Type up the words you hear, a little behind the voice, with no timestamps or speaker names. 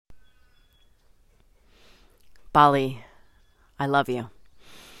Bali, I love you.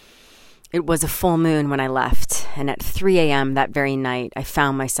 It was a full moon when I left, and at 3 a.m. that very night, I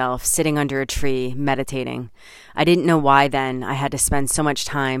found myself sitting under a tree, meditating. I didn't know why then I had to spend so much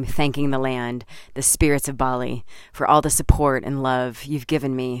time thanking the land, the spirits of Bali, for all the support and love you've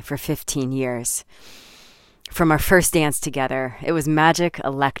given me for 15 years. From our first dance together, it was magic,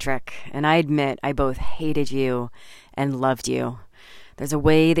 electric, and I admit I both hated you and loved you. There's a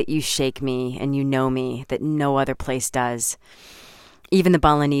way that you shake me and you know me that no other place does. Even the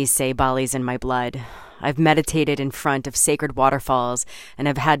Balinese say Bali's in my blood. I've meditated in front of sacred waterfalls and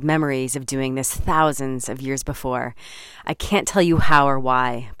have had memories of doing this thousands of years before. I can't tell you how or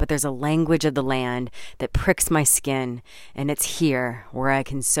why, but there's a language of the land that pricks my skin, and it's here where I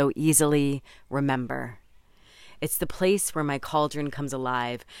can so easily remember. It's the place where my cauldron comes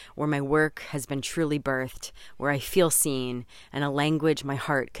alive, where my work has been truly birthed, where I feel seen, and a language my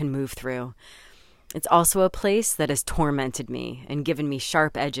heart can move through. It's also a place that has tormented me and given me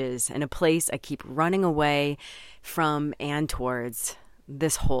sharp edges, and a place I keep running away from and towards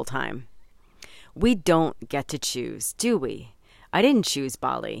this whole time. We don't get to choose, do we? I didn't choose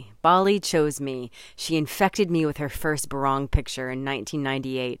Bali. Bali chose me. She infected me with her first barong picture in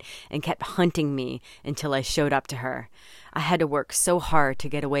 1998 and kept hunting me until I showed up to her. I had to work so hard to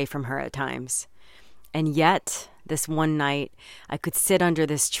get away from her at times. And yet, this one night, I could sit under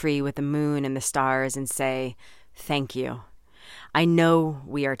this tree with the moon and the stars and say, thank you. I know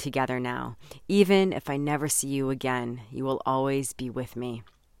we are together now. Even if I never see you again, you will always be with me.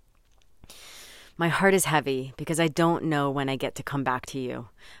 My heart is heavy because I don't know when I get to come back to you.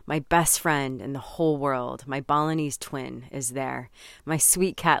 My best friend in the whole world, my Balinese twin, is there. My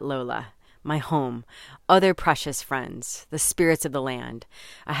sweet cat Lola. My home, other precious friends, the spirits of the land.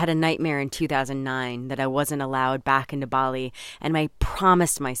 I had a nightmare in 2009 that I wasn't allowed back into Bali, and I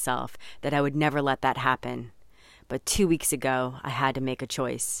promised myself that I would never let that happen. But 2 weeks ago, I had to make a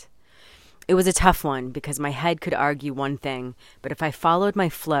choice. It was a tough one because my head could argue one thing, but if I followed my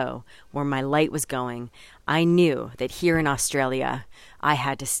flow, where my light was going, I knew that here in Australia, I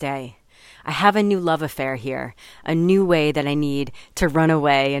had to stay. I have a new love affair here, a new way that I need to run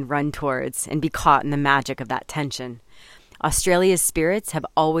away and run towards and be caught in the magic of that tension. Australia's spirits have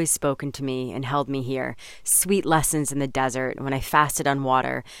always spoken to me and held me here. Sweet lessons in the desert when I fasted on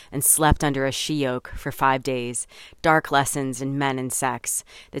water and slept under a she oak for 5 days. Dark lessons in men and sex.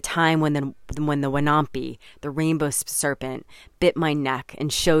 The time when the Wanampi, the rainbow serpent, bit my neck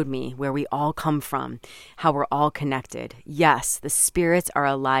and showed me where we all come from, how we're all connected. Yes, the spirits are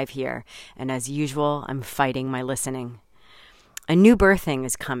alive here, and as usual, I'm fighting my listening. A new birthing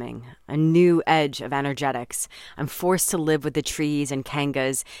is coming, a new edge of energetics. I'm forced to live with the trees and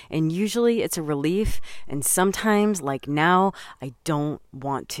kangas, and usually it's a relief, and sometimes, like now, I don't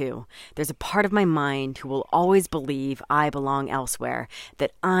want to. There's a part of my mind who will always believe I belong elsewhere,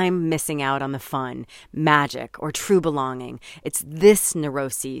 that I'm missing out on the fun, magic, or true belonging. It's this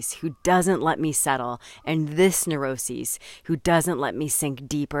neuroses who doesn't let me settle, and this neuroses who doesn't let me sink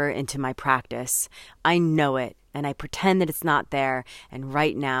deeper into my practice. I know it. And I pretend that it's not there, and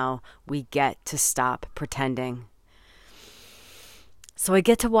right now, we get to stop pretending. So I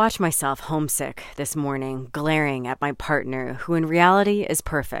get to watch myself homesick this morning, glaring at my partner, who in reality is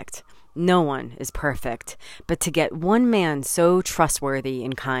perfect. No one is perfect, but to get one man so trustworthy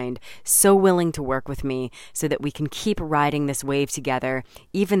and kind, so willing to work with me so that we can keep riding this wave together,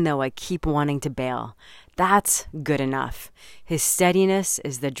 even though I keep wanting to bail, that's good enough. His steadiness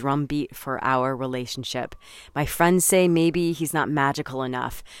is the drumbeat for our relationship. My friends say maybe he's not magical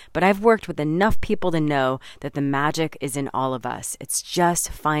enough, but I've worked with enough people to know that the magic is in all of us. It's just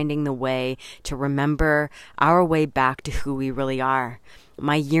finding the way to remember our way back to who we really are.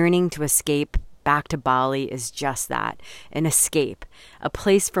 My yearning to escape back to Bali is just that, an escape, a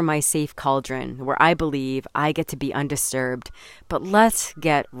place for my safe cauldron where I believe I get to be undisturbed. But let's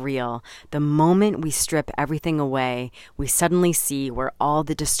get real. The moment we strip everything away, we suddenly see where all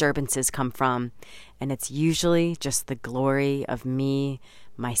the disturbances come from, and it's usually just the glory of me,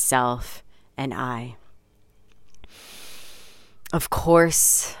 myself, and I. Of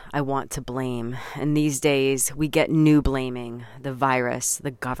course, I want to blame. And these days, we get new blaming. The virus,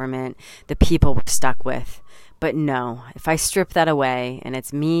 the government, the people we're stuck with. But no, if I strip that away and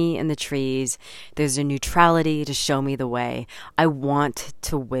it's me and the trees, there's a neutrality to show me the way. I want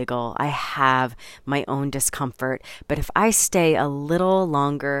to wiggle. I have my own discomfort. But if I stay a little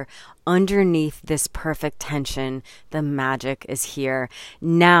longer underneath this perfect tension, the magic is here.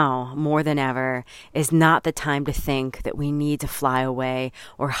 Now, more than ever, is not the time to think that we need to fly away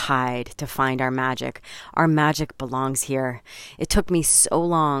or hide to find our magic. Our magic belongs here. It took me so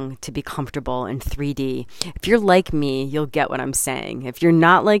long to be comfortable in 3D. If you're like me, you'll get what I'm saying. If you're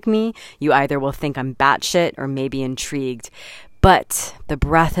not like me, you either will think I'm batshit or maybe intrigued. But the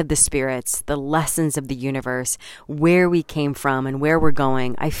breath of the spirits, the lessons of the universe, where we came from and where we're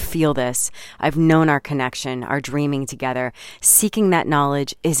going, I feel this. I've known our connection, our dreaming together. Seeking that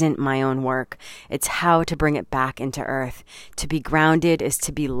knowledge isn't my own work. It's how to bring it back into earth. To be grounded is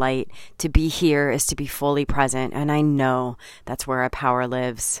to be light. To be here is to be fully present. And I know that's where our power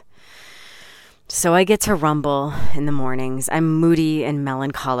lives. So I get to rumble in the mornings. I'm moody and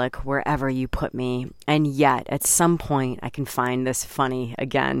melancholic wherever you put me. And yet, at some point, I can find this funny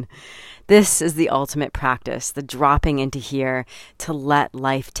again. This is the ultimate practice, the dropping into here to let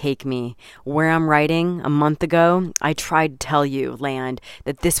life take me. Where I'm writing, a month ago, I tried to tell you, land,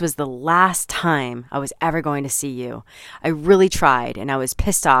 that this was the last time I was ever going to see you. I really tried, and I was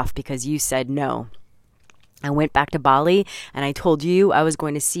pissed off because you said no. I went back to Bali and I told you I was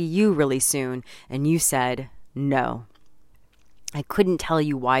going to see you really soon, and you said no. I couldn't tell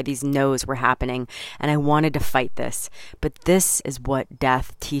you why these no's were happening, and I wanted to fight this. But this is what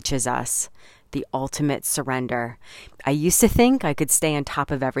death teaches us. The ultimate surrender. I used to think I could stay on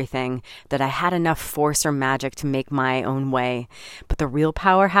top of everything, that I had enough force or magic to make my own way. But the real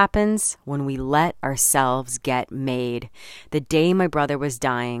power happens when we let ourselves get made. The day my brother was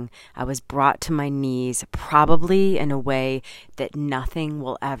dying, I was brought to my knees, probably in a way that nothing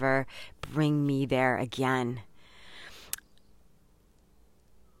will ever bring me there again.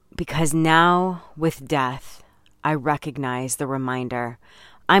 Because now, with death, I recognize the reminder.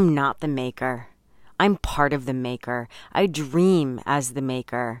 I'm not the maker. I'm part of the maker. I dream as the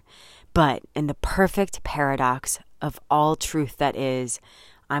maker. But in the perfect paradox of all truth that is,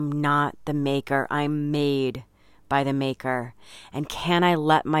 I'm not the maker. I'm made by the maker. And can I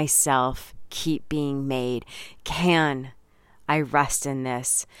let myself keep being made? Can I rest in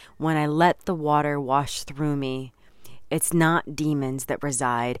this? When I let the water wash through me, it's not demons that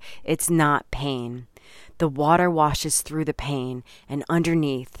reside. It's not pain. The water washes through the pain, and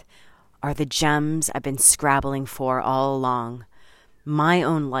underneath are the gems I've been scrabbling for all along. My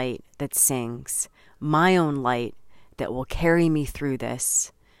own light that sings, my own light that will carry me through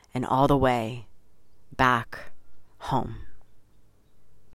this and all the way back home.